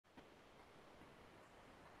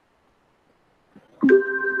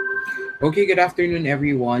Okay, good afternoon,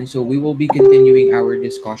 everyone. So we will be continuing our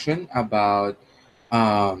discussion about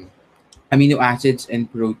um, amino acids and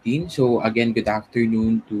protein. So again, good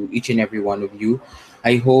afternoon to each and every one of you.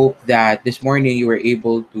 I hope that this morning you were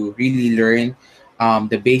able to really learn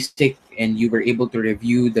the basic and you were able to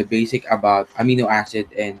review the basic about amino acid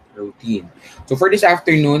and protein. So for this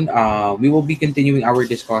afternoon, we will be continuing our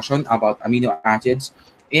discussion about amino acids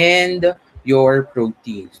and your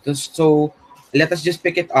proteins. So let us just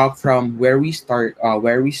pick it up from where we stopped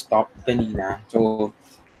kanina. So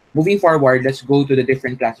moving forward, let's go to the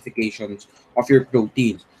different classifications of your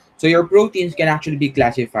proteins. So your proteins can actually be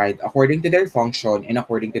classified according to their function and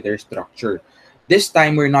according to their structure. This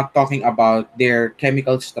time, we're not talking about their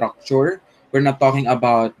chemical structure. We're not talking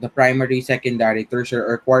about the primary, secondary, tertiary,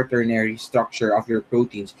 or quaternary structure of your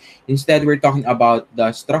proteins. Instead, we're talking about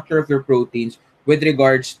the structure of your proteins with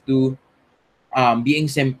regards to being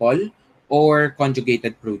simple or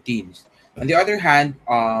conjugated proteins. On the other hand,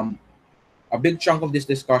 a big chunk of this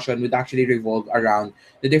discussion would actually revolve around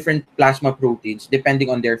the different plasma proteins depending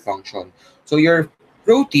on their function. So your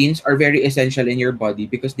proteins are very essential in your body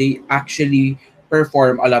because they actually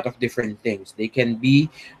perform a lot of different things. They can be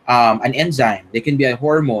an enzyme, they can be a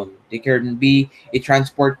hormone, they can be a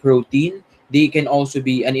transport protein, they can also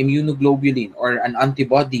be an immunoglobulin or an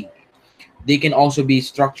antibody. They can also be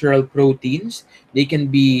structural proteins. They can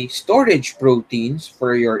be storage proteins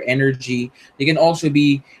for your energy. They can also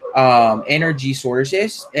be energy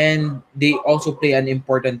sources, and they also play an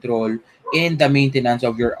important role in the maintenance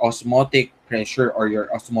of your osmotic pressure or your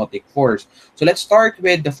osmotic force. So let's start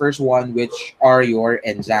with the first one, which are your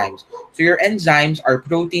enzymes. So your enzymes are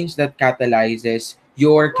proteins that catalyzes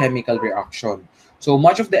your chemical reaction. So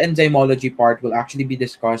much of the enzymology part will actually be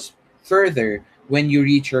discussed further when you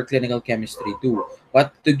reach your clinical chemistry too.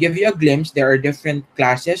 But to give you a glimpse, there are different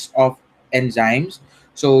classes of enzymes.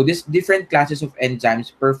 So these different classes of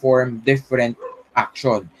enzymes perform different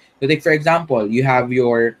action. So take for example, you have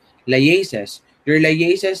your lyases. Your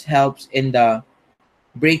lyases helps in the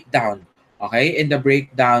breakdown, okay, in the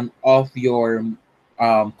breakdown of your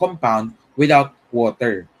compound without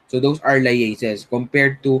water. So those are lyases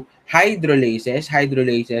compared to hydrolases.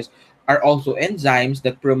 Hydrolases are also enzymes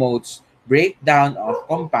that promotes breakdown of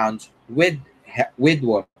compounds with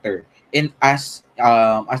water in as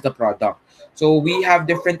the product. So we have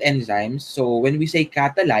different enzymes. So when we say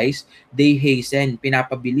catalyze, they hasten,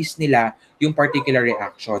 pinapabilis nila yung particular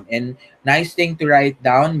reaction. And nice thing to write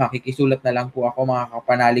down, makikisulat na lang po ako mga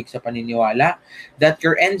kapanalig sa paniniwala, that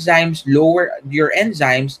your enzymes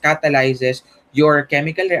catalyzes your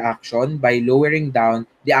chemical reaction by lowering down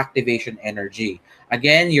the activation energy.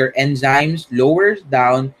 Again, your enzymes lowers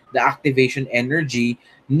down the activation energy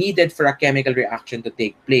needed for a chemical reaction to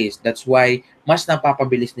take place. That's why mas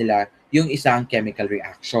napapabilis nila yung isang chemical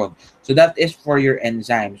reaction. So that is for your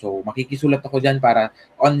enzyme. So makikisulat ako dyan para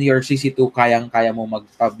on your CC2 kayang-kaya mo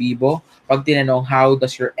magpabibo pag tinanong how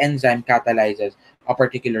does your enzyme catalyzes a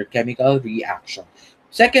particular chemical reaction.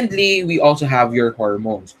 Secondly, we also have your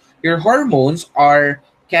hormones. Your hormones are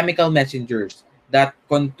chemical messengers that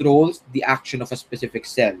controls the action of a specific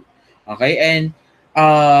cell. Okay, and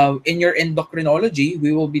in your endocrinology,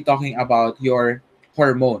 we will be talking about your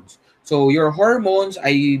hormones. So your hormones,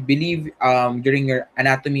 I believe, during your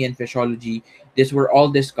anatomy and physiology, these were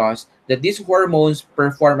all discussed that these hormones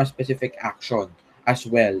perform a specific action as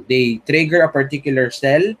well. They trigger a particular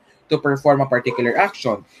cell to perform a particular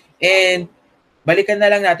action. And balikan na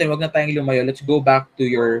lang natin, wag na tayong lumayo. Let's go back to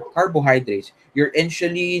your carbohydrates. Your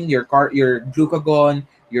insulin, your glucagon,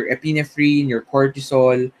 your epinephrine, your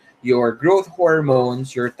cortisol, your growth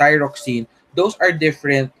hormones, your thyroxine. Those are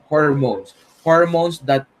different hormones. Hormones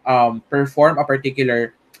that perform a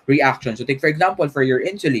particular reaction. So take for example, for your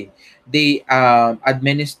insulin, they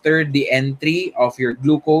administer the entry of your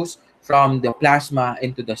glucose from the plasma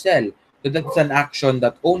into the cell. So that's an action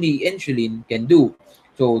that only insulin can do.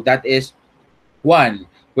 So that is one,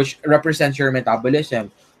 which represents your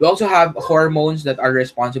metabolism. We also have hormones that are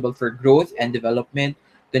responsible for growth and development.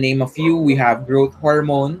 To name a few, we have growth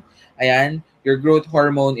hormone. Ayan, your growth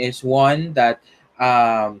hormone is one that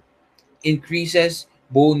um, increases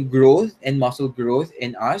bone growth and muscle growth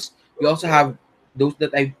in us. We also have those that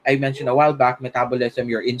I mentioned a while back, metabolism,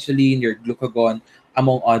 your insulin, your glucagon,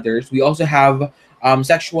 among others. We also have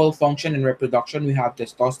sexual function and reproduction. We have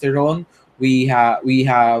testosterone. We have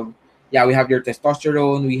your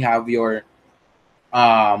testosterone. We have your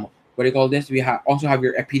what do you call this? We have also have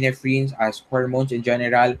your epinephrines as hormones in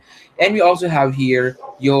general, and we also have here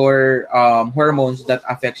your hormones that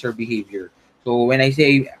affects your behavior. So when I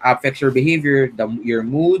say affects your behavior, your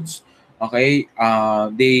moods, okay,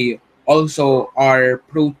 they also are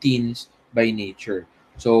proteins by nature.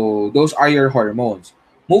 So those are your hormones.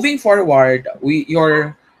 Moving forward,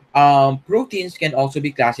 your proteins can also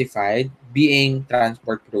be classified being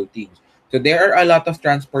transport proteins. So there are a lot of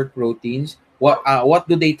transport proteins. What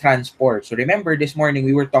do they transport? So remember this morning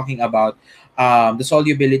we were talking about the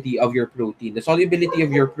solubility of your protein. The solubility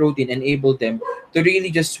of your protein enabled them to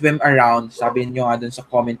really just swim around. Sabi niyo nga dun sa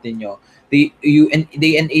comment niyo,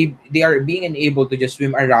 they are being enabled to just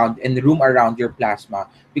swim around and roam around your plasma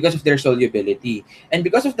because of their solubility. And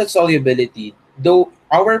because of that solubility, though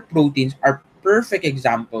our proteins are perfect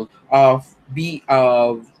example of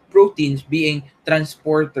proteins being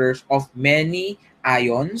transporters of many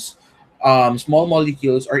ions, small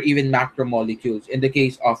molecules, or even macromolecules in the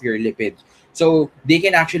case of your lipids. So they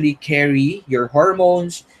can actually carry your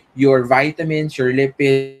hormones, your vitamins, your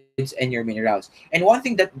lipids, and your minerals. And one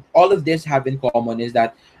thing that all of this have in common is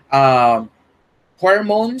that um,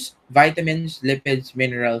 hormones, vitamins, lipids,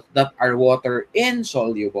 minerals that are water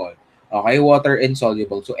insoluble. Okay, water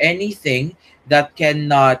insoluble. So anything that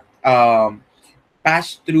cannot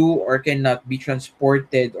pass through or cannot be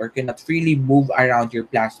transported or cannot freely move around your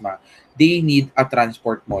plasma, they need a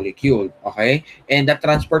transport molecule. Okay, and that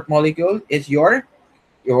transport molecule is your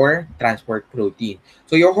transport protein.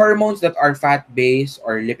 So your hormones that are fat based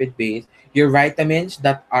or lipid based, your vitamins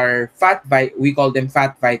that are we call them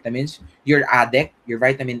fat vitamins, your ADEC, your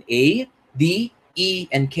vitamin A, D, E,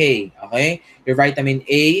 and K. Okay, your vitamin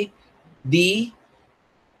A, D,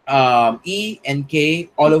 E, and K,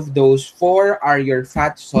 all of those four are your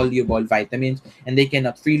fat soluble vitamins, and they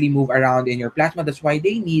cannot freely move around in your plasma. That's why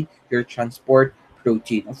they need your transport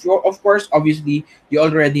protein. Of course, obviously, you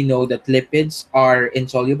already know that lipids are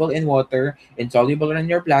insoluble in water, insoluble in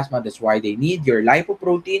your plasma. That's why they need your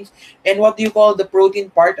lipoproteins. And what do you call the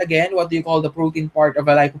protein part again? What do you call the protein part of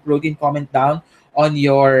a lipoprotein? Comment down on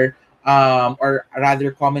your or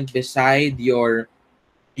rather comment beside your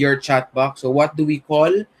chat box. So what do we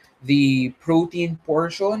call the protein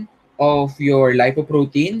portion of your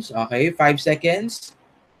lipoproteins? Okay, 5 seconds.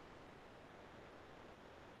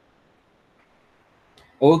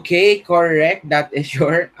 Okay, correct. That is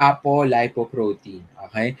your apolipoprotein.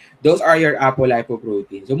 Okay, those are your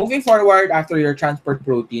apolipoproteins. So moving forward, after your transport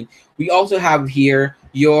protein, we also have here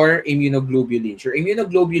your immunoglobulins. Your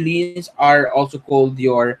immunoglobulins are also called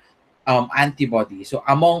your antibodies. So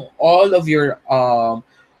among all of your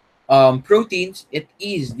proteins, it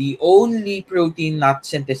is the only protein not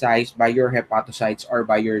synthesized by your hepatocytes or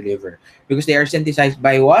by your liver because they are synthesized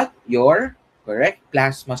by what? Your correct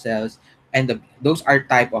plasma cells, and those are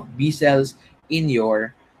type of B cells in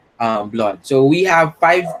your blood. So we have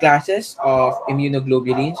five classes of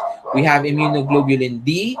immunoglobulins. We have immunoglobulin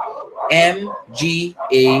D, M, G,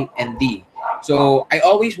 A, and D. So I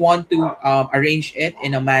always want to arrange it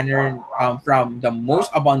in a manner from the most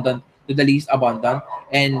abundant to the least abundant,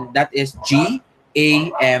 and that is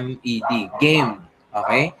GAMED, game.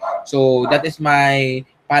 Okay, so that is my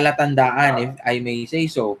palatandaan, if I may say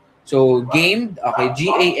so. So game, okay,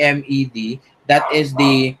 GAMED, that is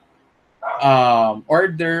the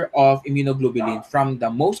order of immunoglobulin from the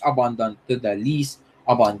most abundant to the least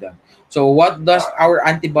abundant. So what does our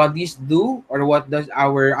antibodies do, or what does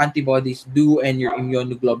our antibodies do and your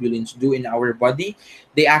immunoglobulins do in our body?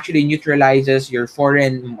 They actually neutralizes your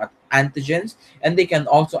foreign antigens, and they can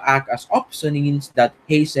also act as opsonins that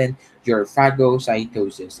hasten your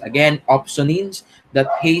phagocytosis. Again, opsonins that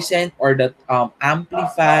hasten or that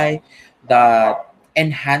amplify, that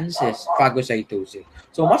enhances phagocytosis.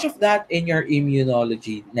 So much of that in your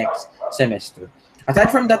immunology next semester.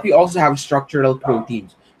 Aside from that, we also have structural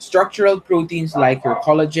proteins. Structural proteins like your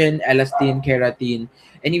collagen, elastin, keratin,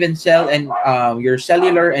 and even cell and your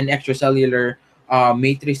cellular and extracellular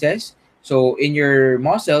matrices. So in your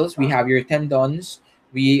muscles, we have your tendons,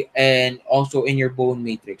 and also in your bone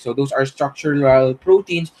matrix. So those are structural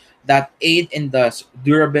proteins that aid in the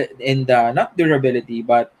not durability,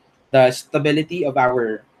 but the stability of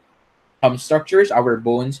our structures, our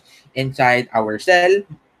bones inside our cell,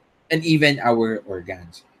 and even our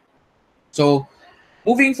organs. So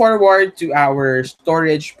moving forward to our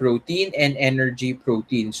storage protein and energy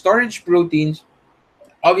protein. Storage proteins,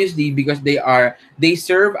 obviously, because they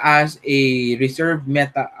serve as a reserve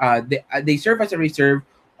they serve as a reserve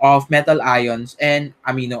of metal ions and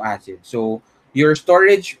amino acids. So your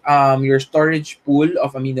storage pool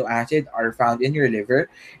of amino acid are found in your liver,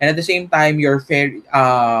 and at the same time your ferritin.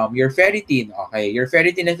 Okay, your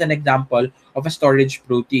ferritin is an example of a storage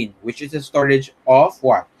protein, which is a storage of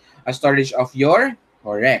what? A storage of your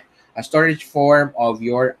correct, a storage form of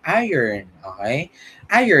your iron. Okay,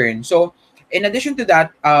 iron. So In addition to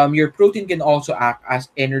that, your protein can also act as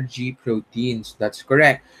energy proteins. That's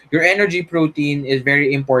correct. Your energy protein is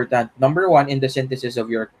very important. Number one, in the synthesis of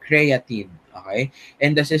your creatine. Okay,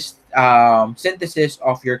 and this is synthesis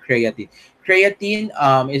of your creatine. Creatine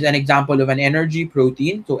is an example of an energy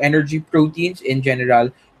protein. So energy proteins in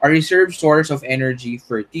general are a reserved source of energy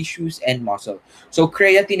for tissues and muscle. So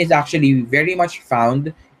creatine is actually very much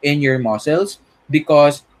found in your muscles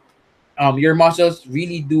because your muscles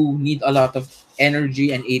really do need a lot of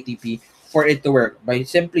energy and ATP for it to work. By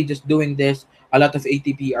simply just doing this, a lot of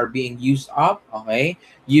ATP are being used up, okay?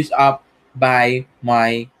 Used up by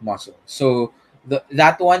my muscles. So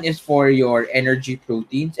that one is for your energy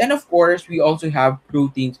proteins. And of course, we also have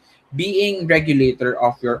proteins being regulator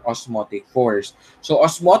of your osmotic force. So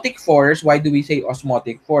osmotic force, why do we say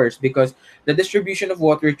osmotic force? Because the distribution of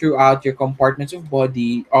water throughout your compartments of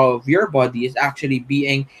your body is actually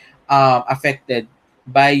being affected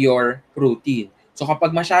by your protein. So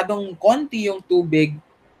kapag masyadong konti yung tubig,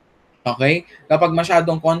 okay? Kapag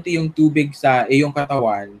masyadong konti yung tubig sa iyong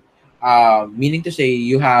katawan, meaning to say um,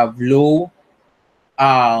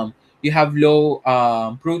 you have low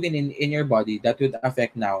protein in your body, that would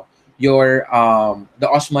affect now your the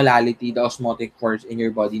osmolality, the osmotic force in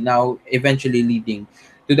your body, now eventually leading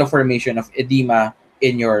to the formation of edema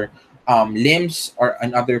in your limbs or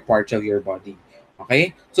in other parts of your body.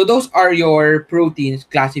 Okay, so those are your proteins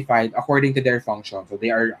classified according to their function. So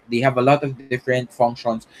they have a lot of different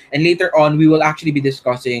functions, and later on we will actually be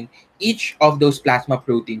discussing each of those plasma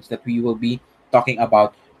proteins that we will be talking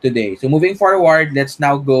about today. So moving forward, let's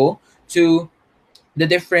now go to the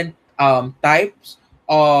different types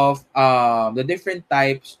of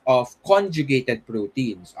conjugated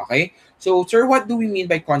proteins. Okay, so sir, what do we mean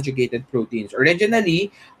by conjugated proteins?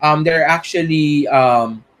 Originally, they're actually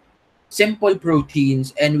simple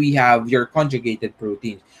proteins, and we have your conjugated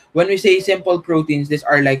proteins. When we say simple proteins, these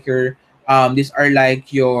are like your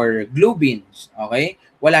globins, okay?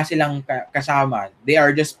 Wala silang kasama. They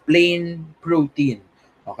are just plain protein.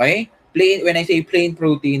 Okay? Plain, when I say plain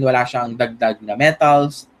protein, wala siyang dagdag na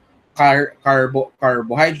metals,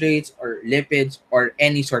 carbohydrates or lipids or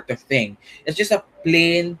any sort of thing. It's just a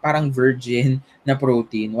plain parang virgin na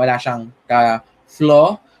protein. Wala siyang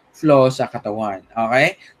flaw sa katawan.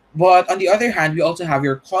 Okay? But on the other hand, we also have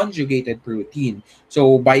your conjugated protein.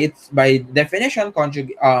 So by definition,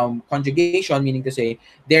 conjugation meaning to say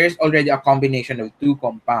there's already a combination of two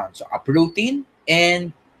compounds, so a protein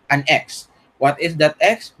and an X. What is that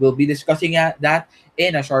X? We'll be discussing that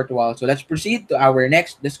in a short while. So let's proceed to our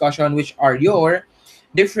next discussion, which are your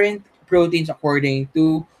different proteins according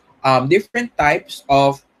to different types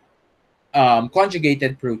of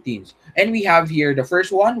conjugated proteins. And we have here the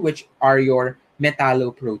first one, which are your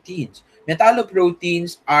metalloproteins.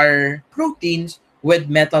 Metalloproteins are proteins with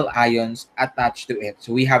metal ions attached to it.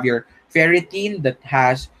 So we have your ferritin that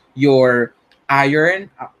has your iron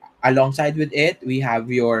alongside with it. We have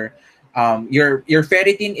your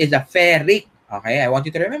ferritin is a ferric. Okay, I want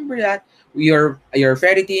you to remember that your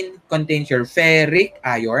ferritin contains your ferric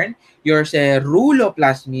iron. Your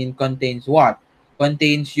ceruloplasmin contains what?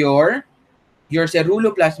 Contains your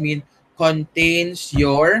ceruloplasmin contains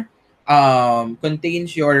your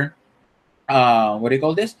what do you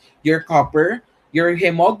call this? Your copper, your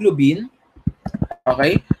hemoglobin.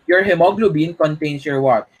 Okay, your hemoglobin contains your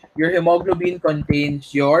what? Your hemoglobin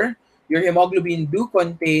do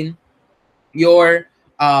contain your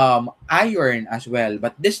iron as well,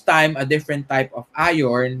 but this time a different type of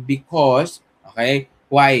iron. Because okay,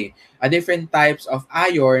 why a different types of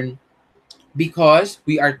iron? Because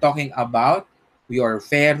we are talking about your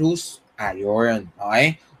ferrous iron.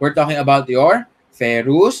 Okay? We're talking about your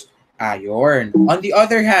ferrous iron. On the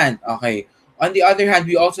other hand,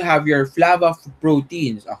 we also have your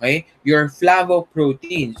flavoproteins. Okay? Your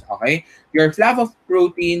flavoproteins. Okay? Your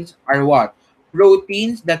flavoproteins are what?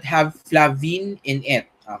 Proteins that have flavin in it.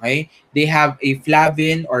 Okay? They have a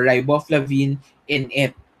flavin or riboflavin in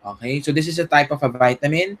it. Okay? So this is a type of a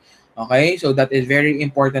vitamin. Okay, so that is very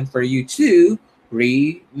important for you to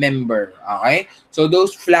remember. Okay, so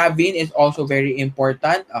those flavin is also very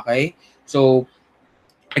important. Okay, so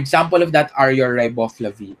example of that are your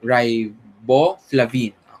riboflavin.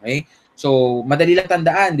 Okay, so madali lang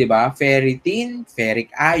tandaan, di ba? Ferritin, ferric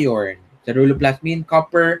iron. Ceruloplasmin,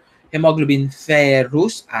 copper. Hemoglobin,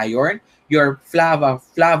 ferrous iron. Your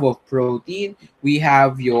flavoprotein, we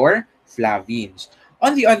have your flavins.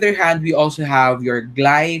 On the other hand, we also have your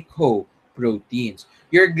glycoproteins.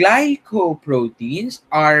 Your glycoproteins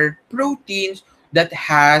are proteins that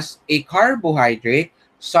has a carbohydrate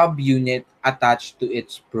subunit attached to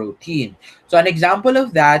its protein. So an example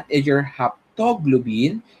of that is your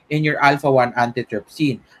galactoglobin, and your alpha-1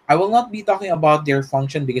 antitrypsin. I will not be talking about their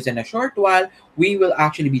function because in a short while, we will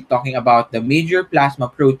actually be talking about the major plasma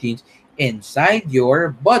proteins inside your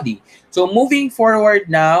body. So moving forward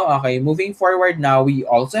now, we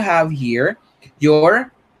also have here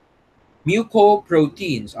your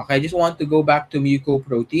mucoproteins. Okay, I just want to go back to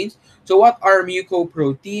mucoproteins. So what are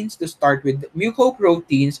mucoproteins? To start with,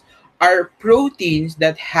 mucoproteins are proteins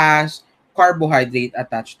that has carbohydrate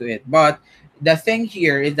attached to it. But the thing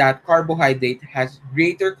here is that carbohydrate has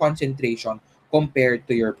greater concentration compared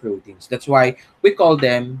to your proteins. That's why we call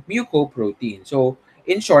them mucoproteins. So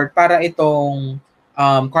in short, para itong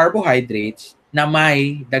carbohydrates na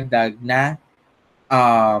may dagdag na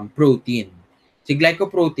protein. Si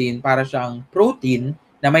glycoprotein, para siyang protein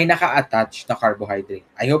na may naka-attach na carbohydrate.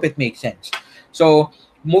 I hope it makes sense. So,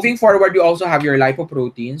 moving forward, you also have your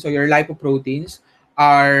lipoproteins. So, your lipoproteins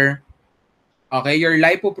are, okay, your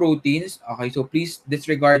lipoproteins, okay, so please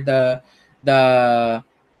disregard the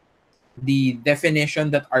the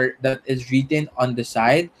definition that is written on the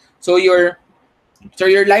side. So your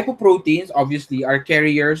lipoproteins obviously are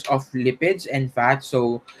carriers of lipids and fats.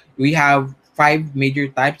 So we have five major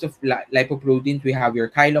types of lipoproteins. We have your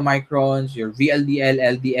chylomicrons, your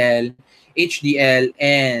VLDL, LDL, HDL,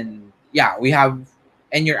 and yeah, we have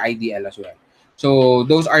and your IDL as well. So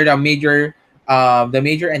those are the major and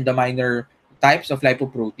the minor types of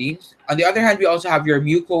lipoproteins. On the other hand, we also have your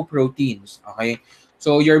mucoproteins. Okay,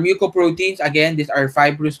 so your mucoproteins again, these are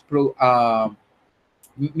fibrous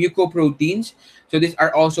mucoproteins. So these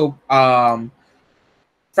are also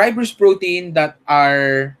fibrous protein that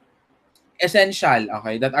are essential,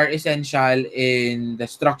 okay, that are essential in the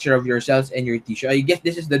structure of your cells and your tissue. I guess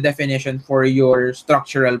this is the definition for your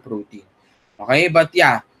structural protein. Okay, but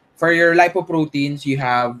yeah, for your lipoproteins, you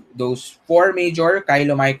have those four major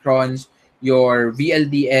chylomicrons, your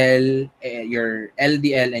VLDL, your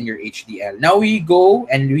LDL, and your HDL. Now we go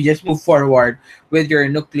and we just move forward with your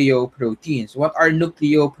nucleoproteins. What are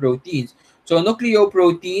nucleoproteins? So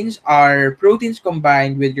nucleoproteins are proteins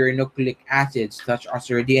combined with your nucleic acids, such as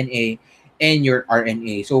your DNA and your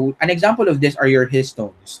RNA. So an example of this are your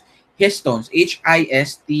histones. Histones,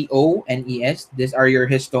 HISTONES. These are your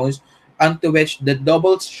histones onto which the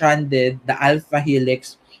double-stranded, the alpha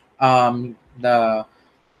helix, the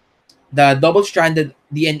double-stranded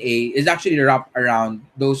DNA is actually wrapped around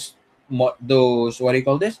those what do you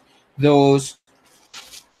call this? Those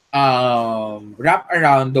wrap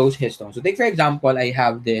around those histones. So take for example, I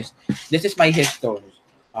have this. This is my histones.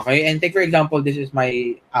 Okay, and take for example, this is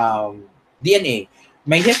my DNA.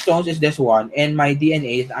 My histones is this one, and my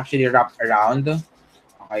DNA is actually wrapped around.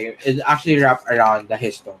 Okay, is actually wrapped around the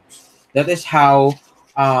histones. That is how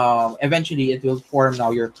eventually it will form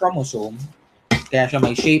now your chromosome. Kaya siya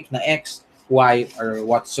may shape na X, Y, or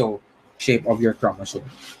what so shape of your chromosome.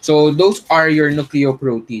 So those are your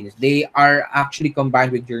nucleoproteins. They are actually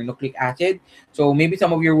combined with your nucleic acid. So maybe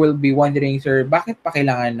some of you will be wondering, sir, bakit pa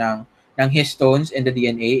kailangan ng histones in the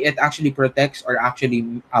DNA? It actually protects or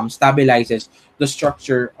actually stabilizes the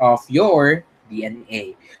structure of your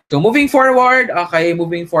DNA. So moving forward,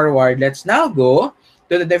 let's now go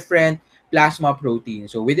to the different plasma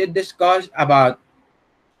proteins. So we did discuss about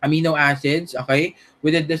amino acids, okay? We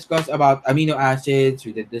did discuss about amino acids,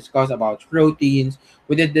 we did discuss about proteins,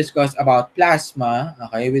 we did discuss about plasma,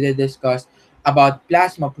 okay? We did discuss about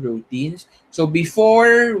plasma proteins. So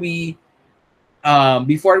before we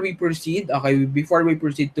proceed, okay, before we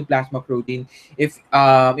proceed to plasma protein, if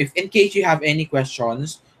in case you have any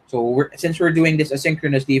questions, so since we're doing this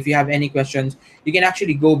asynchronously, if you have any questions, you can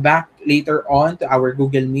actually go back later on to our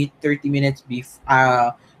Google Meet 30 minutes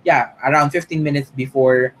around 15 minutes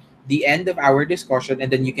before the end of our discussion,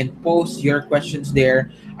 and then you can post your questions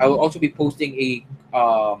there. I will also be posting a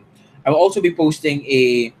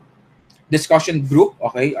discussion group,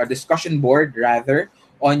 okay, or discussion board rather,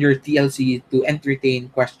 on your TLC to entertain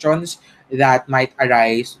questions that might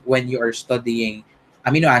arise when you are studying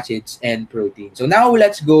amino acids and protein. So now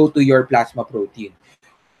let's go to your plasma protein.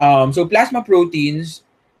 So plasma proteins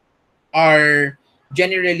are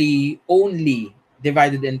generally only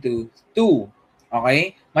divided into two.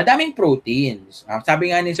 Okay? Madaming proteins. Sabi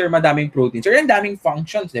nga ni Sir, madaming proteins. Sir, ang daming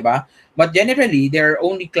functions, di ba? But generally, they're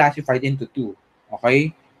only classified into two.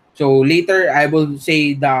 Okay? So later, I will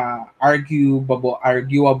say the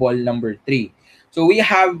arguable number three. So we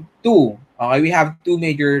have two. Okay? We have two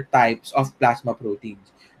major types of plasma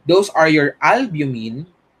proteins. Those are your albumin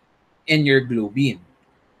and your globin.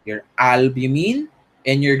 Your albumin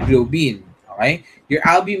and your globin. Okay? Your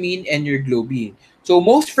albumin and your globin. So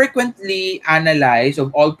most frequently analyzed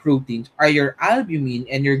of all proteins are your albumin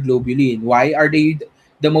and your globulin. Why are they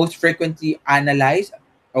the most frequently analyzed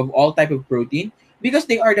of all type of protein because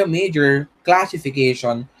they are the major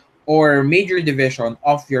classification or major division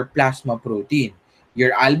of your plasma protein,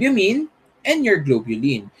 your albumin and your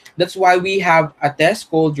globulin. That's why we have a test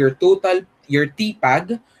called your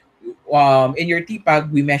TPAG. In your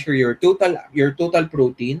TPAG, we measure your total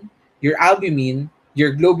protein, your albumin,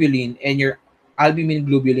 your globulin, and your albumin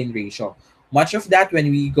globulin ratio. Much of that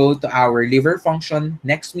when we go to our liver function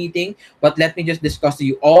next meeting. But let me just discuss to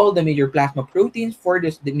you all the major plasma proteins for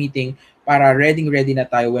this the meeting para ready na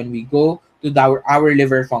tayo when we go to our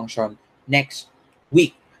liver function next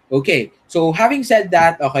week. Okay. So having said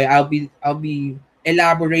that, okay, I'll be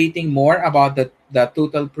elaborating more about the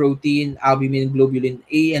total protein, albumin, globulin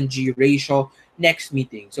A and G ratio next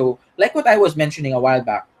meeting. So like what I was mentioning a while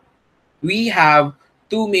back, we have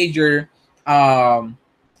two major um,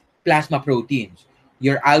 plasma proteins,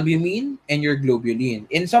 your albumin and your globulin.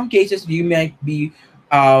 In some cases, you might be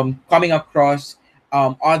coming across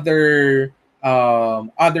other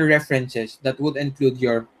references that would include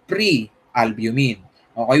your pre-albumin.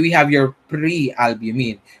 Okay, we have your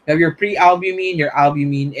pre-albumin. You have your pre-albumin, your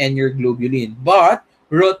albumin, and your globulin. But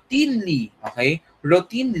routinely,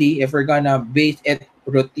 if we're gonna base it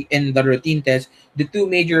in the routine test, the two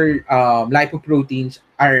major lipoproteins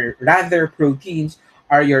are rather proteins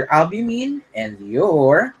are your albumin and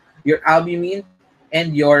your albumin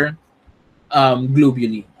and your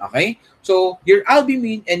globulin. Okay, so your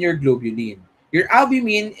albumin and your globulin. Your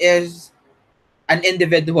albumin is an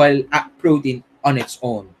individual protein on its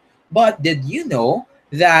own. But did you know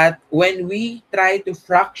that when we try to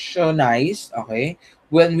fractionize, okay,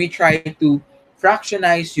 when we try to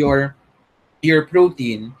fractionize your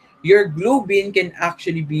protein, your globin can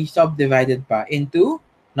actually be subdivided pa into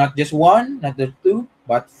not just one, not just two,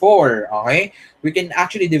 but four. Okay, we can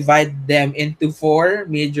actually divide them into four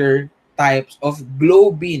major types of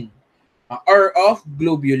globin or of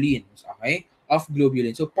globulins. Okay, of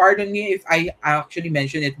globulin. So pardon me if I actually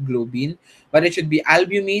mention it globin, but it should be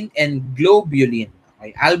albumin and globulin.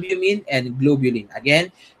 Okay, albumin and globulin.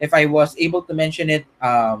 Again, if I was able to mention it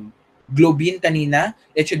globin kanina,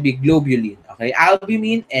 it should be globulin. Okay,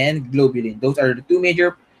 albumin and globulin. Those are the two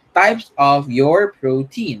major types of your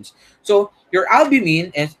proteins. So your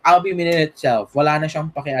albumin is albumin in itself. Wala na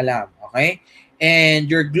siyang pakialam. Okay?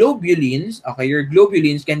 And your globulins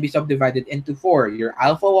can be subdivided into four. Your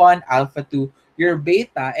alpha 1, alpha 2, your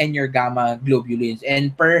beta, and your gamma globulins.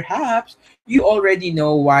 And perhaps you already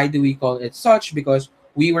know why do we call it such because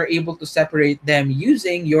we were able to separate them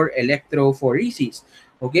using your electrophoresis.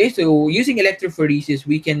 Okay, so using electrophoresis,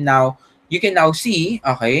 you can now see,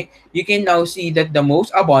 okay, you can now see that the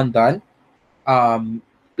most abundant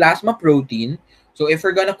plasma protein. So if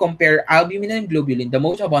we're gonna compare albumin and globulin, the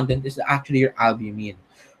most abundant is actually your albumin.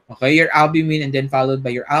 Okay, your albumin and then followed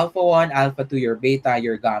by your alpha 1, alpha 2, your beta,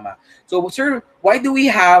 your gamma. So sir, why do we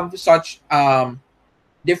have such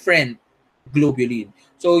different globulin?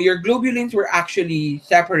 So your globulins were actually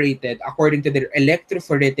separated according to their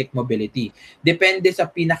electrophoretic mobility. Depende sa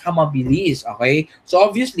pinakamabilis, okay? So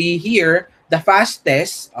obviously here, the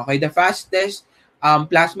fastest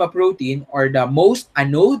plasma protein or the most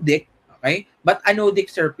anodic, okay? But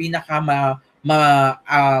anodic sir,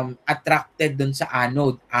 attracted dun sa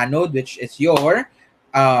anode which is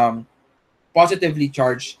um, positively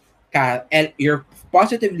charged your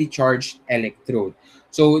positively charged electrode.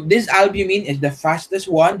 So this albumin is the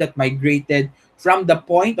fastest one that migrated from the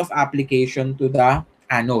point of application to the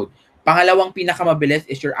anode. Pangalawang pinakamabilis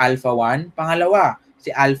is your alpha 1. Pangalawa,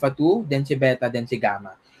 si alpha 2, then si beta, then si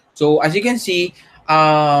gamma. So as you can see,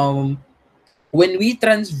 when we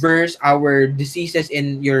transverse our diseases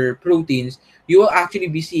in your proteins, you will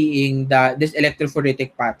actually be seeing this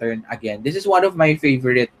electrophoretic pattern again. This is one of my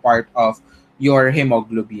favorite part of your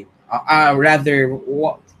hemoglobin.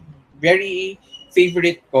 Very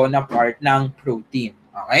favorite ko na part ng protein.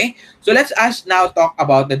 Okay? So let's now talk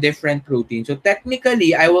about the different proteins. So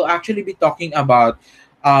technically, I will actually be talking about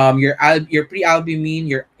your pre-albumin,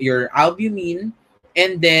 your albumin,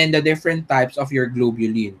 and then the different types of your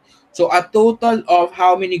globulin. So a total of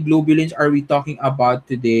how many globulins are we talking about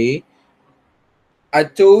today? A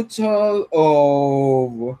total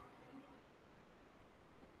of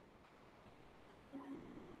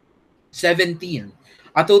 17.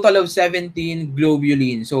 A total of 17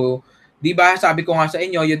 globulin. So, 'di ba, sabi ko nga sa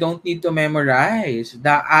inyo, you don't need to memorize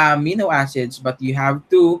the amino acids, but you have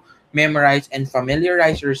to memorize and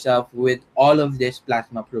familiarize yourself with all of this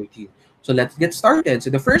plasma protein. So, let's get started.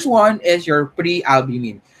 So, the first one is your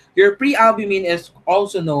pre-albumin. Your pre-albumin is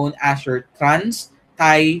also known as your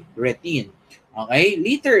transthyretin. Okay?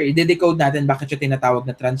 Later, i-decode natin bakit siya tinatawag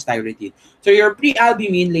na transthyretin. So your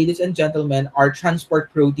prealbumin, ladies and gentlemen, are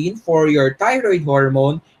transport protein for your thyroid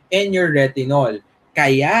hormone and your retinol.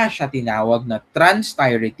 Kaya siya tinawag na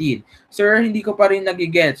transthyretin. Sir, hindi ko pa rin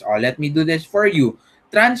nagigets. Oh, let me do this for you.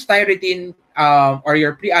 Transthyretin or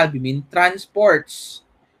your prealbumin transports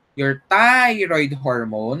your thyroid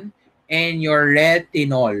hormone and your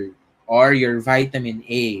retinol or your vitamin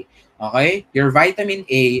A. Okay? Your vitamin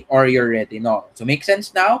A or your retinol. So make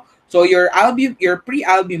sense now? So your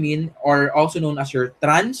prealbumin or also known as your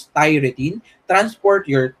transthyretin transport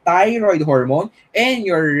your thyroid hormone and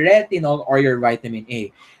your retinol or your vitamin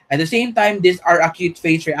A. At the same time, these are acute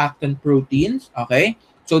phase reactant proteins, okay?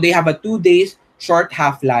 So they have a 2 days short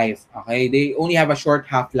half-life, okay? They only have a short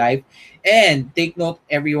half-life. And take note,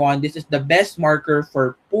 everyone, this is the best marker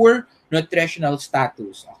for poor nutritional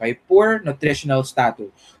status, okay? Poor nutritional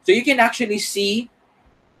status. So you can actually see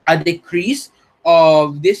a decrease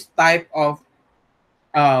of this type of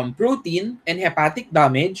protein and hepatic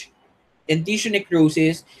damage and tissue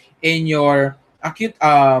necrosis in your acute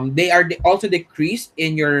they are also decreased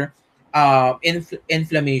in your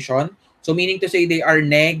inflammation, so meaning to say they are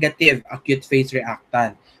negative acute phase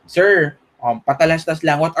reactant. Sir, patalastas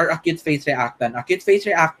lang, what are acute phase reactant? Acute phase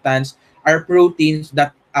reactants are proteins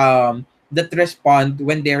that respond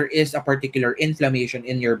when there is a particular inflammation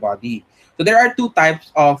in your body. So there are two types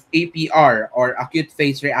of APR or acute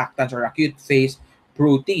phase reactants or acute phase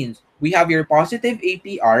proteins. We have your positive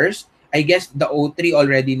APRs. I guess the O3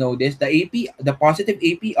 already know this. The positive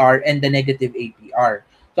APR and the negative APR.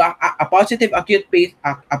 So a positive acute phase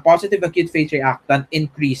a positive acute phase reactant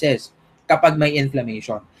increases kapag may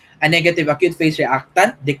inflammation. A negative acute phase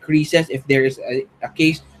reactant decreases if there is a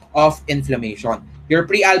case of inflammation. Your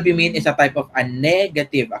prealbumin is a type of a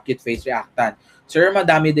negative acute phase reactant. Sir,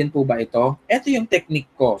 madami din po ba ito? Ito yung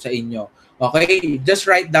technique ko sa inyo. Okay, just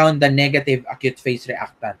write down the negative acute phase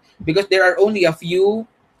reactant because there are only a few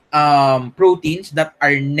proteins that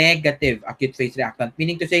are negative acute phase reactant,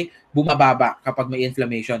 meaning to say bumababa kapag may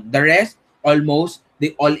inflammation. The rest, almost,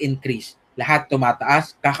 they all increase. Lahat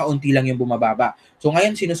tumataas, kakaunti lang yung bumababa. So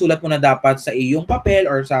ngayon, sinusulat mo na dapat sa iyong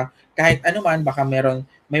papel or sa kahit ano man, baka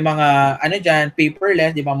may mga ano dyan,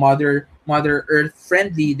 paperless, di ba, Mother Earth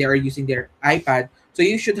friendly, they are using their iPad. So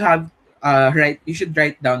you should have you should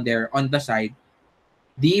write down there on the side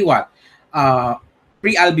the what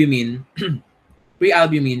prealbumin.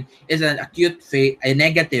 Prealbumin is a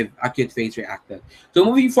negative acute phase reactant. So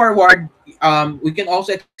moving forward, we can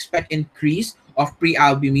also expect increase of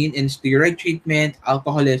prealbumin in steroid treatment,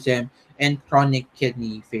 alcoholism, and chronic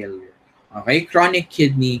kidney failure. Okay, chronic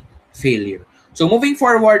kidney failure. So moving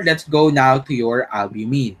forward, let's go now to your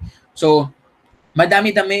albumin. So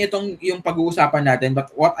madami-dami itong yung pag-uusapan natin,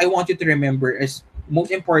 but what I want you to remember is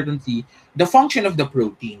most importantly the function of the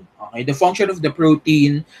protein. Okay, the function of the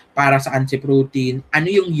protein, para saan si protein, ano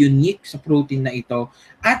yung unique sa protein na ito,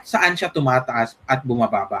 at saan siya tumataas at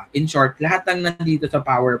bumababa. In short, lahat ng nandito sa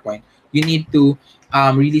PowerPoint, you need to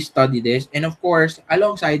really study this, and of course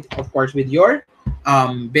alongside of course with your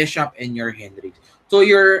Bishop and your Hendrix. So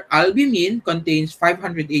your albumin contains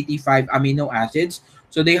 585 amino acids.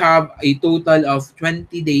 So they have a total of 20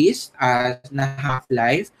 days as na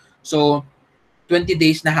half-life. So 20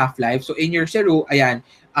 days na half-life. So in your serum, ayan,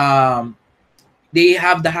 they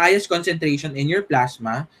have the highest concentration in your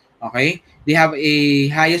plasma. Okay? They have a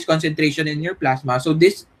highest concentration in your plasma. So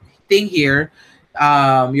this thing here,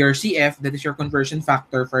 your CF, that is your conversion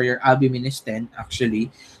factor for your albumin is 10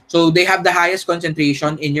 actually. So they have the highest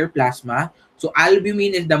concentration in your plasma. So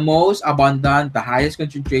albumin is the most abundant, the highest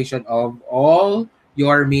concentration of all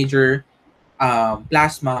your major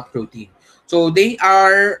plasma protein. So they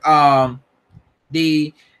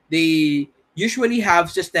usually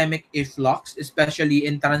have systemic efflux, especially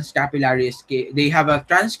in transcapillary escape. They have a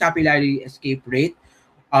transcapillary escape rate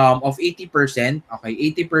of 80%. Okay,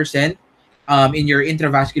 80% in your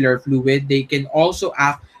intravascular fluid. They can also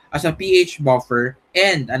act as a pH buffer.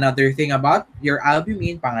 And another thing about your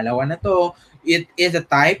albumin, pangalawa na to, it is a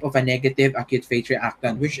type of a negative acute phase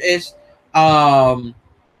reactant, which is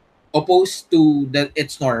opposed to that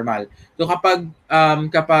it's normal. So kapag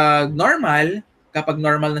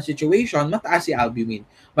normal na situation, mataas si albumin.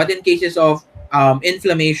 But in cases of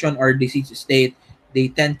inflammation or disease state, they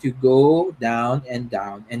tend to go down and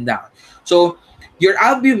down and down. So your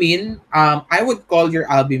albumin, I would call your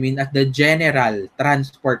albumin as the general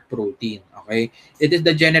transport protein. Okay, it is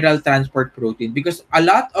the general transport protein because a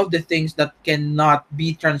lot of the things that cannot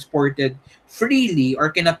be transported freely or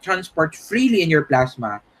cannot transport freely in your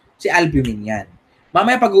plasma, si albumin yan.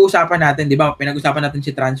 Mamaya pag-uusapan natin, di ba? Pinag-usapan natin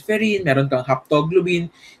si transferrin, meron kang haptoglobin,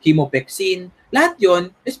 hemopexin. Lahat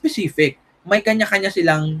yon specific. May kanya-kanya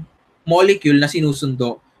silang molecule na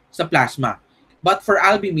sinusundo sa plasma. But for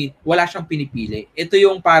albumin, wala siyang pinipili. Ito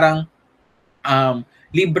yung parang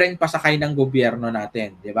libreng pasakay ng gobyerno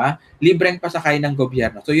natin, di ba? Libreng pasakay ng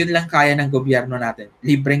gobyerno. So, yun lang kaya ng gobyerno natin,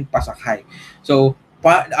 libreng pasakay. So,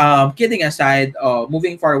 kidding aside,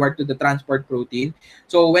 moving forward to the transport protein.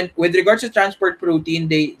 So, with regards to transport protein,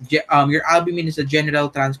 your albumin is a general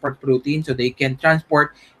transport protein, so they can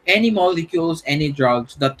transport any molecules, any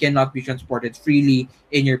drugs that cannot be transported freely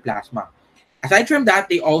in your plasma. Aside from that,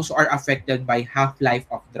 they also are affected by half-life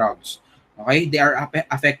of drugs. Okay, they are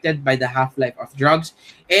affected by the half-life of drugs.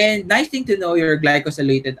 And nice thing to know, your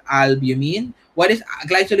glycosylated albumin. What is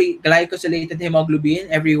glycosylated hemoglobin,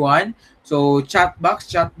 everyone? So chat box,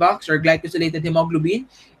 or glycosylated hemoglobin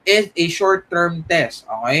is a short-term test.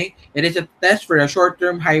 Okay, it is a test for a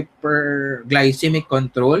short-term hyperglycemic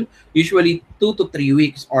control, usually 2 to 3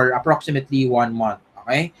 weeks or approximately 1 month.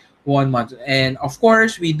 Okay, 1 month. And of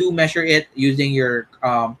course, we do measure it using your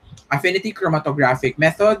affinity chromatographic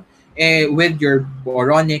method with your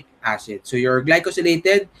boronic acid. So your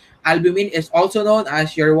glycosylated albumin is also known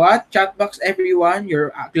as your what? Chat box, everyone.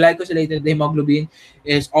 Your glycosylated hemoglobin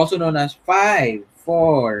is also known as 5,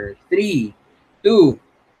 4, 3, 2,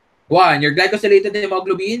 1. Your glycosylated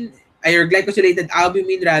hemoglobin, your glycosylated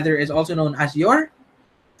albumin rather, is also known as your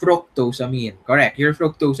fructosamine. Correct, your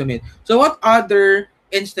fructosamine. So what other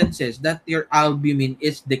instances that your albumin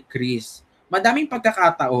is decreased? Madaming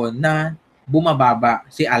pagkakataon na bumababa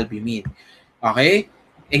si albumin. Okay?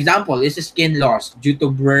 Example is skin loss due to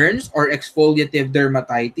burns or exfoliative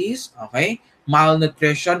dermatitis. Okay?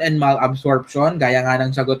 Malnutrition and malabsorption, gaya nga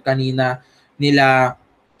ng sagot kanina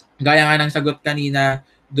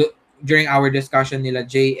during our discussion nila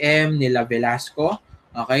JM, nila Velasco,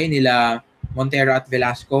 okay, nila Montero at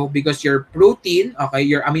Velasco, because your protein, okay,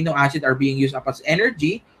 your amino acid are being used up as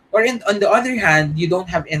energy, or on the other hand, you don't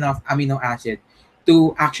have enough amino acid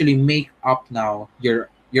to actually make up now your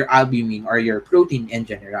albumin or your protein in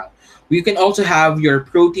general. We can also have your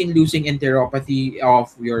protein losing enteropathy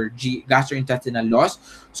of your gastrointestinal loss.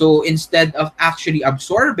 So instead of actually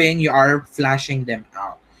absorbing, you are flashing them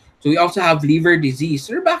out. So we also have liver disease.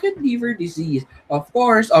 Sir, bakit liver disease? Of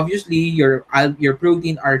course, obviously, your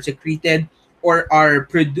protein are secreted or are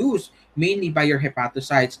produced mainly by your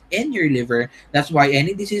hepatocytes in your liver. That's why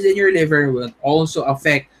any disease in your liver will also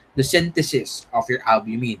affect the synthesis of your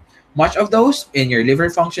albumin. Much of those in your liver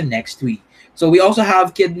function next week. So we also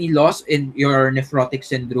have kidney loss in your nephrotic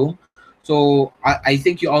syndrome. So I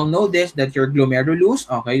think you all know this, that your glomerulus,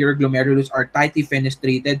 okay, your glomerulus are tightly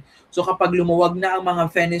fenestrated. So kapag lumuwag na ang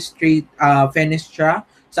mga fenestra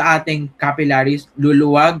sa ating capillaries,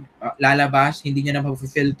 luluwag, lalabas, hindi niya na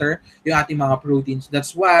ma-filter yung ating mga proteins.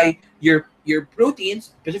 That's why your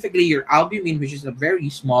proteins, specifically your albumin, which is a very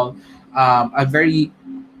small, a very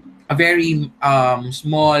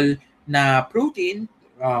small na protein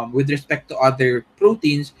with respect to other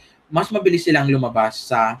proteins, mas mabilis silang lumabas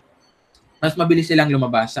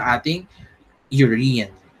sa ating urine,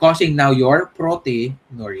 causing now your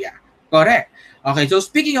proteinuria. Correct. Okay, so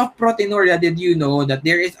speaking of proteinuria, did you know that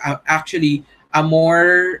there is actually a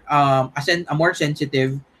more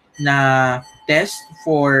sensitive na test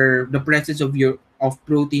for the presence of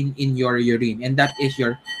protein in your urine, and that is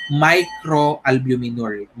your microalbumin,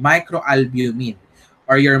 or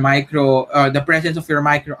the presence of your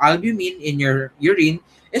microalbumin in your urine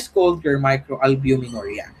is called your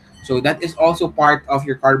microalbuminuria. So that is also part of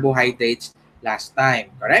your carbohydrates last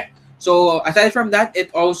time, correct? So aside from that,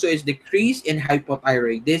 it also is decrease in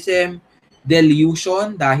hypothyroidism,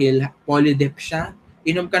 delusion dahil polydipsia.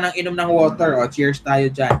 Inom ka ng inom ng water, cheers tayo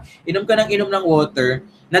diyan. Inom ka ng inom ng water,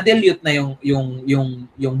 na dilute na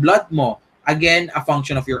yung blood mo. Again, a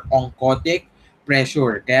function of your oncotic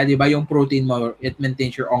pressure. Kaya 'di ba yung protein mo, it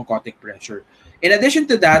maintains your oncotic pressure. In addition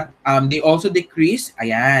to that, they also decrease,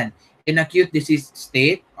 in acute disease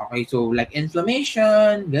state. Okay, so like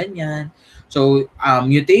inflammation, ganyan. So,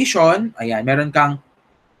 mutation, meron kang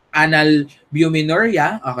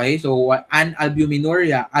analbuminuria, okay? So,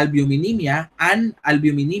 analbuminuria, analbuminemia,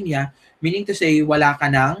 meaning to say, wala ka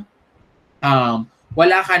ng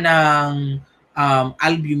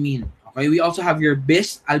albumin. Okay, we also have your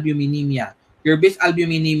albuminemia. Your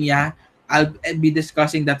albuminemia, I'll be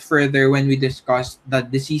discussing that further when we discuss the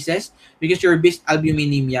diseases, because your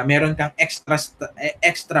albuminemia, meron kang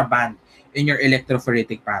extra band in your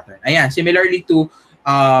electrophoretic pattern. Similarly to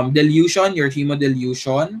delusion, your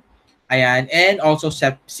hemodilution, and also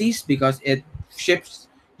sepsis because it shifts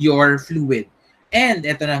your fluid. And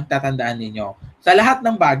ito na tatandaan ninyo, sa lahat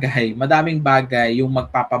ng bagay, madaming bagay yung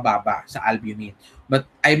magpapababa sa albumin. But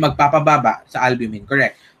ay magpapababa sa albumin,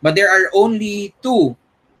 correct. But there are only two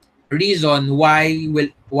reason why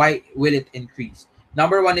will it increase.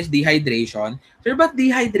 Number one is dehydration. Sir, but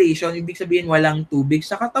dehydration, ibig sabihin walang tubig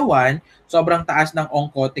sa katawan, sobrang taas ng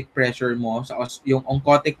oncotic pressure mo, yung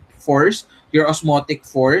oncotic force, your osmotic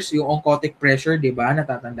force, yung oncotic pressure, di ba,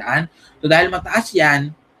 natatandaan? So dahil mataas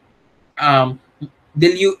yan, um,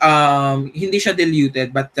 hindi siya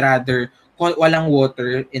diluted, but rather, walang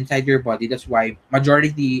water inside your body. That's why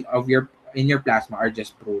majority of in your plasma are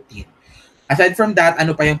just protein. Aside from that,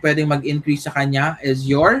 ano pa yung pwedeng mag-increase sa kanya is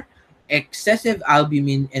your excessive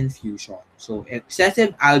albumin infusion. So,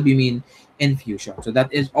 excessive albumin infusion. So,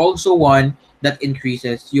 that is also one that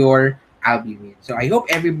increases your albumin. So, I hope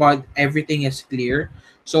everything is clear.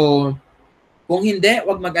 So, kung hindi,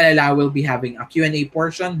 wag mag-alala, we'll be having a Q&A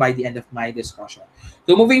portion by the end of my discussion.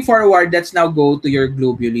 So moving forward, let's now go to your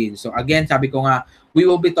globulins. So again, sabi ko nga, we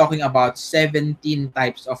will be talking about 17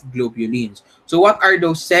 types of globulins. So what are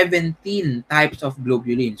those 17 types of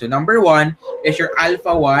globulins? So number 1 is your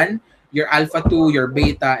alpha 1, your alpha 2, your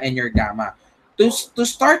beta, and your gamma. To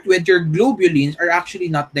start with, your globulins are actually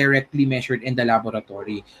not directly measured in the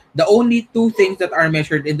laboratory. The only two things that are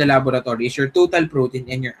measured in the laboratory is your total protein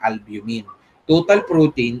and your albumin. Total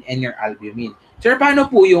protein and your albumin. Sir, paano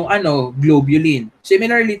po yung globulin?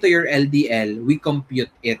 Similarly to your LDL, we compute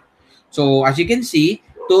it. So, as you can see,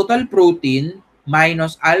 total protein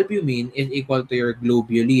minus albumin is equal to your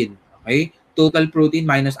globulin. Okay? Total protein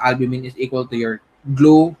minus albumin is equal to your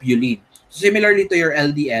globulin. So, similarly to your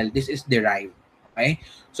LDL, this is derived. Okay?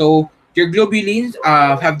 So, your globulins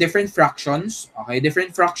have different fractions. Okay?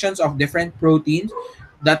 Different fractions of different proteins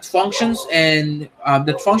that functions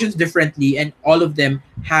differently, and all of them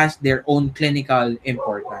has their own clinical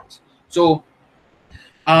importance. So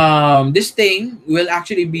this thing will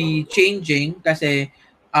actually be changing kasi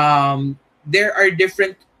there are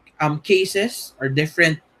different cases or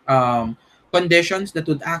different conditions that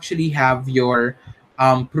would actually have your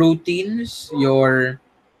proteins, your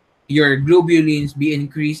globulins be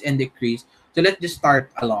increased and decreased. So let's just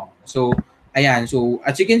start along. So ayan, so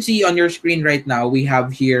as you can see on your screen right now, we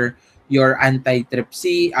have here your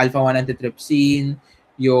antitrypsin, alpha-1 antitrypsin,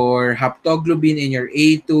 your haptoglobin in your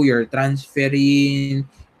A2, your transferrin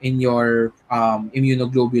in your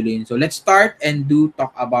immunoglobulin. So let's start and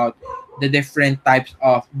talk about the different types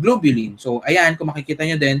of globulin. So ayan, kung makikita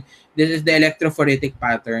nyo din, this is the electrophoretic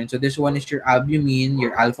pattern. So this one is your albumin,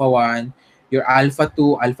 your alpha-1, your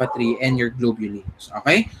alpha-2, alpha-3, and your globulins.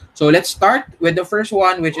 Okay? So let's start with the first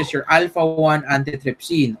one, which is your alpha-1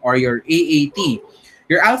 antitrypsin or your AAT.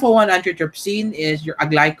 Your alpha-1 antitrypsin is a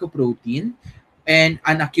glycoprotein and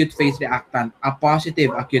an acute phase reactant, a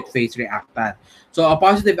positive acute phase reactant. So a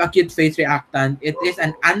positive acute phase reactant, it is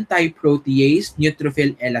an anti-protease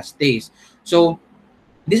neutrophil elastase. So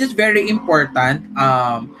this is very important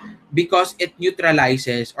because it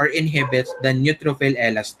neutralizes or inhibits the neutrophil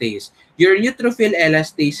elastase. Your neutrophil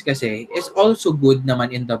elastase kasi is also good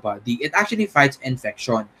naman in the body. It actually fights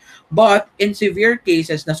infection. But in severe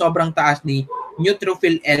cases na sobrang taas ni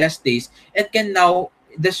neutrophil elastase, it can now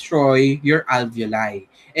destroy your alveoli.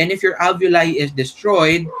 And if your alveoli is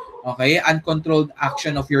destroyed, okay, uncontrolled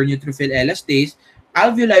action of your neutrophil elastase,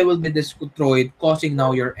 alveoli will be destroyed, causing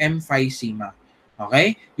now your emphysema.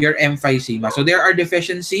 Okay? Your emphysema. So there are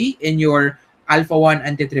deficiency in your alpha-1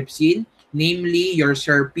 antitrypsin, namely your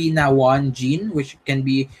SERPINA1 gene, which can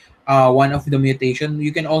be one of the mutation.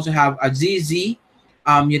 You can also have a ZZ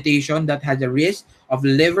mutation that has a risk of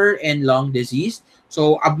liver and lung disease.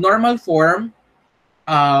 So abnormal form,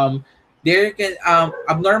 abnormal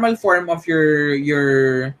form of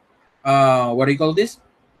your what do you call this?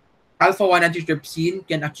 Alpha-1 antitrypsin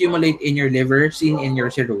can accumulate in your liver, seen in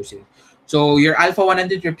your cirrhosis. So your alpha-1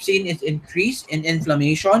 antitrypsin is increased in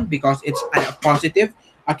inflammation because it's a positive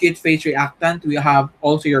acute phase reactant. We have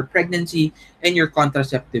also your pregnancy and your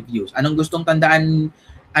contraceptive use. Anong gustong tandaan?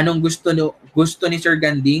 Anong gusto ni Sir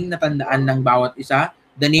Ganding na tandaan ng bawat isa?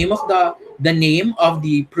 The name of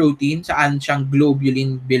the protein, saan siyang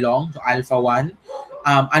globulin belong, so alpha-1,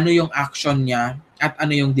 ano yung action niya, at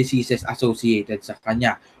ano yung diseases associated sa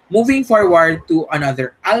kanya. Moving forward to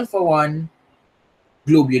another alpha-1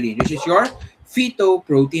 globulin, which is your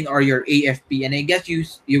phytoprotein or your AFP. And I guess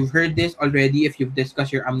you've heard this already if you've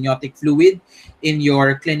discussed your amniotic fluid in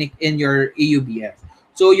your clinic, in your AUBF.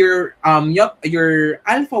 So your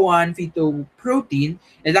alpha-1 phytoprotein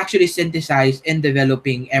is actually synthesized in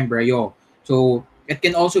developing embryo. So it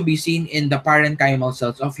can also be seen in the parenchymal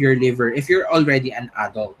cells of your liver if you're already an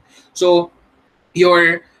adult. So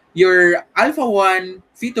your your alpha-1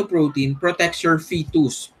 fetoprotein protects your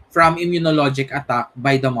fetus from immunologic attack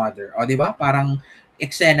by the mother. O, di ba? Parang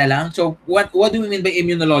eksena lang. So, what do we mean by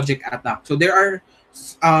immunologic attack? So, there are,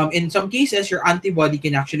 in some cases, your antibody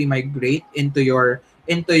can actually migrate into your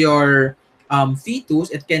fetus.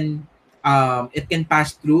 It can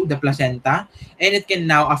pass through the placenta, and it can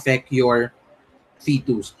now affect your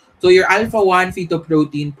fetus. So your alpha-1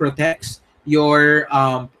 fetoprotein protects your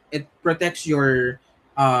it protects your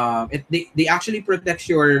they actually protects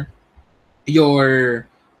your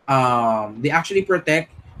they actually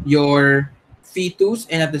protect your fetus,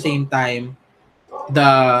 and at the same time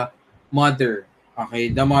the mother.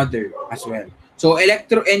 Okay, the mother as well. So the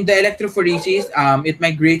electrophoresis, it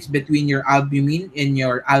migrates between your albumin and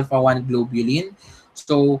your alpha-1 globulin.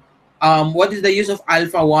 So what is the use of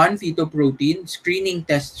alpha-1 fetoprotein? Screening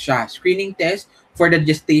test siya. Screening test for the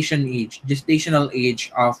gestational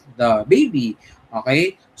age of the baby.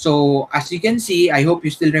 Okay? So as you can see, I hope you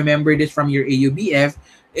still remember this from your AUBF,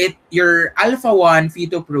 your alpha-1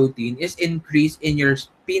 fetoprotein is increased in your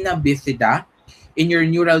spina bifida, in your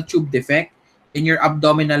neural tube defect, in your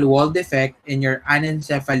abdominal wall defect, in your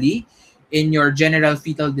anencephaly, in your general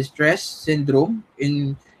fetal distress syndrome,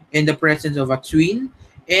 in the presence of a twin,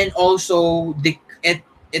 and also it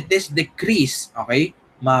is decreased, okay?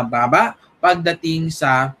 Mababa pagdating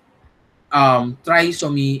sa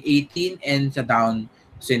trisomy 18 and sa Down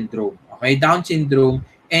syndrome. Okay? Down syndrome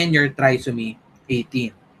and your trisomy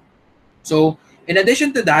 18. So, in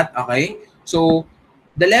addition to that, okay, so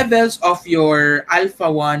the levels of your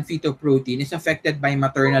alpha-1 fetoprotein is affected by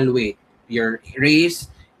maternal weight, your race,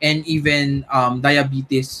 and even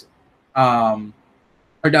diabetes, um,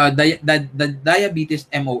 or the diabetes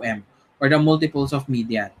MOM, or the multiples of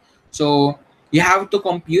median. So, you have to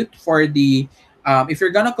compute for the, if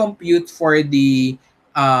you're gonna compute for the,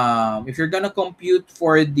 if you're gonna compute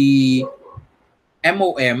for the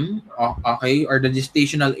MOM, okay, or the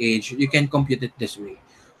gestational age, you can compute it this way.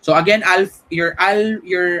 So again, your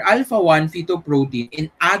alpha-1 fetoprotein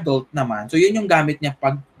in adult naman. So yun yung gamit niya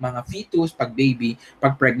pag mga fetus, pag baby,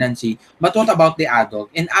 pag pregnancy. But what about the adult?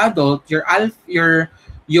 In adult, your alpha-1,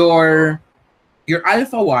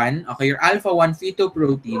 okay, your alpha-1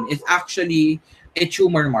 fetoprotein is actually a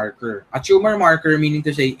tumor marker. A tumor marker meaning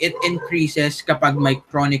to say it increases kapag may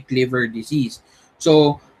chronic liver disease.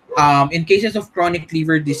 So, in cases of chronic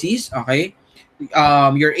liver disease, okay,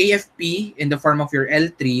 your AFP in the form of your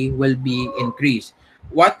L3 will be increased.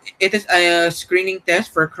 What it is a screening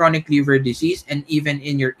test for chronic liver disease, and even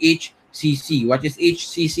in your HCC. What is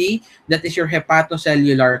HCC? That is your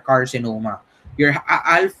hepatocellular carcinoma. Your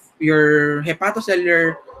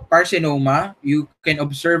hepatocellular carcinoma, you can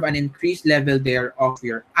observe an increased level there of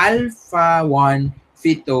your alpha-1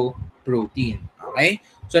 fetoprotein. Okay?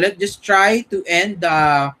 So let's just try to end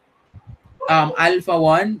the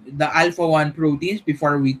alpha-1 proteins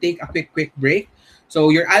before we take a quick break. So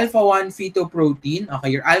your alpha-1 fetoprotein, okay,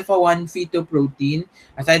 your alpha-1 fetoprotein,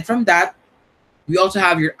 aside from that, we also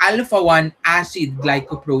have your alpha-1 acid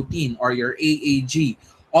glycoprotein, or your AAG,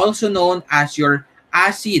 also known as your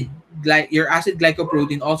acid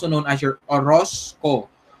glycoprotein, also known as your orosco.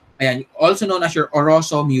 Ayan, also known as your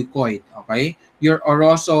orosomucoid, okay? Your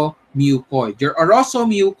orosomucoid. Your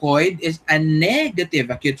orosomucoid is a negative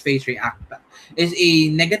acute phase reactant. Is a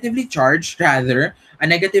negatively charged, rather, a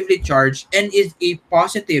negatively charged, and is a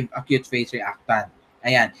positive acute phase reactant.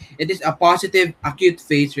 Ayan, it is a positive acute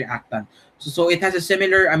phase reactant. So it has a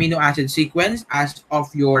similar amino acid sequence as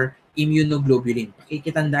of your immunoglobulin.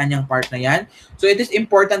 Pakikitandaan yung part na yan. So it is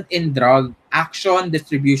important in drug action,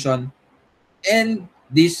 distribution, and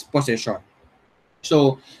disposition.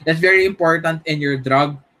 So that's very important in your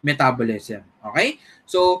drug metabolism. Okay?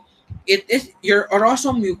 So it is your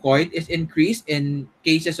orosomucoid is increased in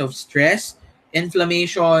cases of stress,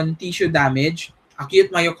 inflammation, tissue damage,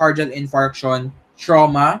 acute myocardial infarction,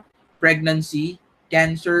 trauma, pregnancy,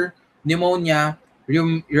 cancer, pneumonia,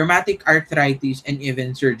 rheumatic arthritis, and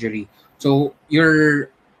even surgery. So your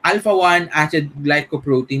alpha-1 acid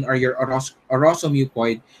glycoprotein, or your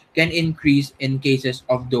orosomucoid, can increase in cases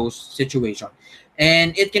of those situations.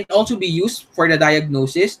 And it can also be used for the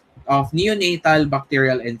diagnosis of neonatal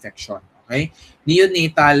bacterial infection. Okay?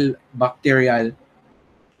 Neonatal bacterial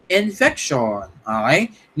infection.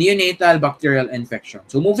 Okay? Neonatal bacterial infection.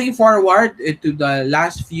 So moving forward to the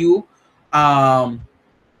last few um,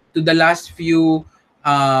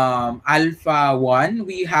 alpha 1,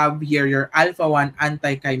 we have here your alpha 1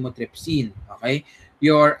 anti-chymotrypsin. Okay,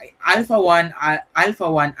 your alpha 1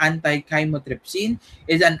 anti-chymotrypsin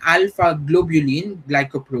is an alpha globulin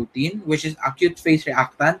glycoprotein, which is acute phase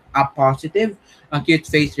reactant, a positive acute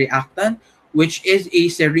phase reactant, which is a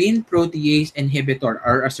serine protease inhibitor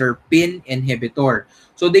or a serpin inhibitor.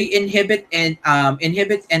 So they inhibit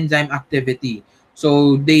enzyme activity.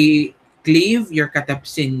 So they cleave your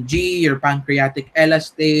cathepsin G, your pancreatic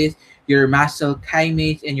elastase, your mast cell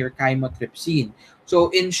kinase, and your chymotrypsin. So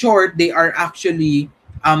in short, they are actually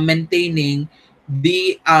maintaining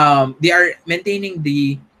the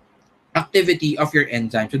activity of your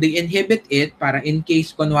enzyme. So they inhibit it para in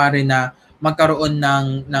case kunwari na magkaroon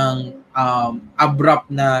ng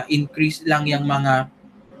abrupt na increase lang yung mga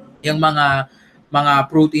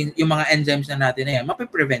protein, yung mga enzymes na natin na yan,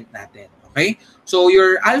 mape-prevent natin. Okay? So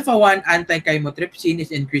your alpha-1 anti-chymotrypsin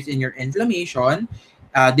is increase in your inflammation,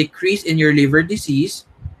 decrease in your liver disease,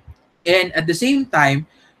 and at the same time,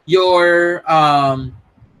 your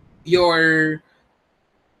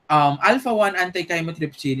alpha-1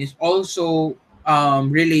 anti-chymotrypsin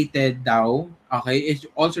related daw, okay, is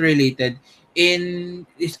also related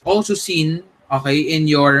is also seen, okay, in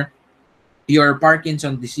your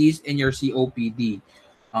Parkinson disease and your COPD.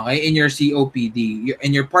 Okay, in your COPD,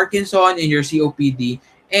 in your Parkinson, in your COPD,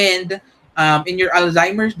 and in your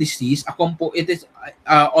Alzheimer's disease, it is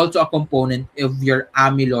also a component of your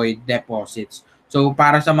amyloid deposits. So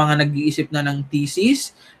para sa mga nag-iisip na ng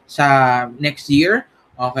thesis sa next year,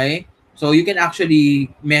 okay, so you can actually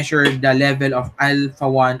measure the level of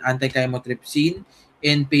alpha-1 anti-chymotrypsin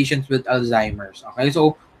in patients with Alzheimer's. Okay,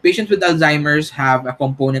 so patients with Alzheimer's have a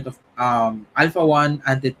component of alpha-1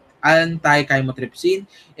 anti-chymotrypsin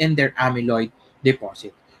in their amyloid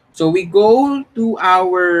deposit. So we go to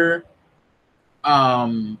our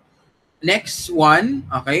next one.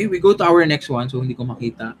 Okay, we go to our next one. So hindi ko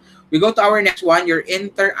makita. We go to our next one, your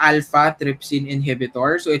inter-alpha trypsin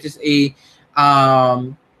inhibitor. So it is a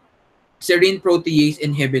serine protease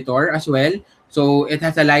inhibitor as well. So it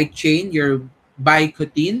has a light chain, your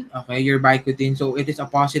Bicutin. Okay, your Bicutin. So it is a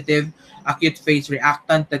positive acute phase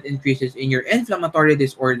reactant that increases in your inflammatory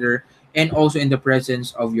disorder and also in the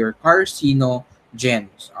presence of your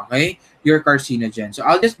carcinogens. Okay, your carcinogens. So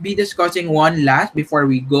I'll just be discussing one last before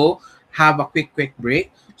we go have a quick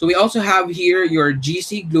break. So we also have here your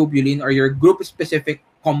GC globulin or your group specific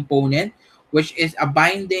component, which is a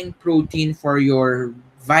binding protein for your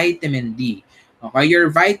vitamin D. Okay, your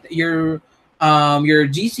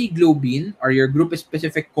GC globin or your group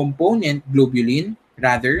specific component globulin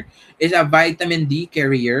rather is a vitamin D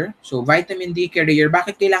carrier. So vitamin D carrier,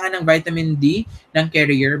 bakit kailangan ng vitamin D ng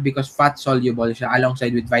carrier? Because fat soluble siya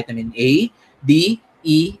alongside with vitamin A, D,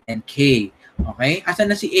 E, and K. Okay? Asan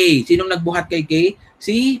na si A? Sinong nagbuhat kay K?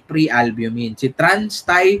 Si prealbumin, si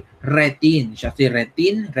transthyretin. Siya si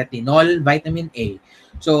retinol, vitamin A.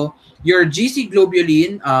 So, your GC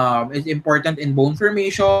globulin is important in bone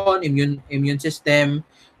formation, immune system,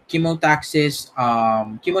 chemotaxis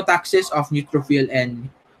of neutrophil and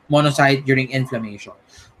monocyte during inflammation.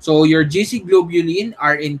 So your GC globulin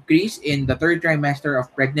are increased in the third trimester of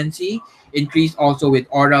pregnancy, increased also with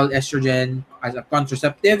oral estrogen as a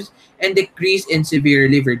contraceptives, and decrease in severe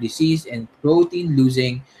liver disease and protein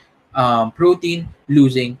losing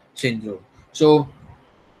syndrome. So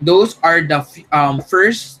those are the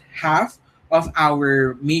first half of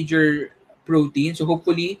our major protein. So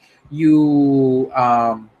hopefully you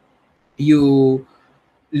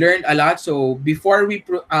learned a lot. So before we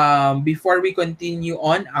continue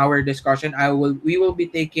on our discussion, we will be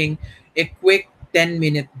taking a quick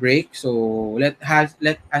 10-minute break. So let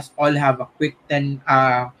us all have a quick 10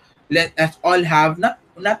 let us all have not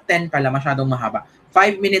 10 pala, masyadong mahaba.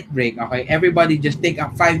 5-minute break. Okay, everybody just take a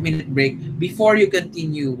 5-minute break before you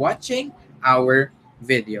continue watching our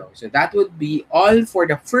video. So that would be all for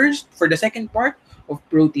the second part of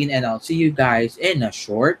protein, and I'll see you guys in a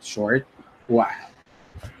short while.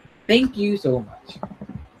 Thank you so much.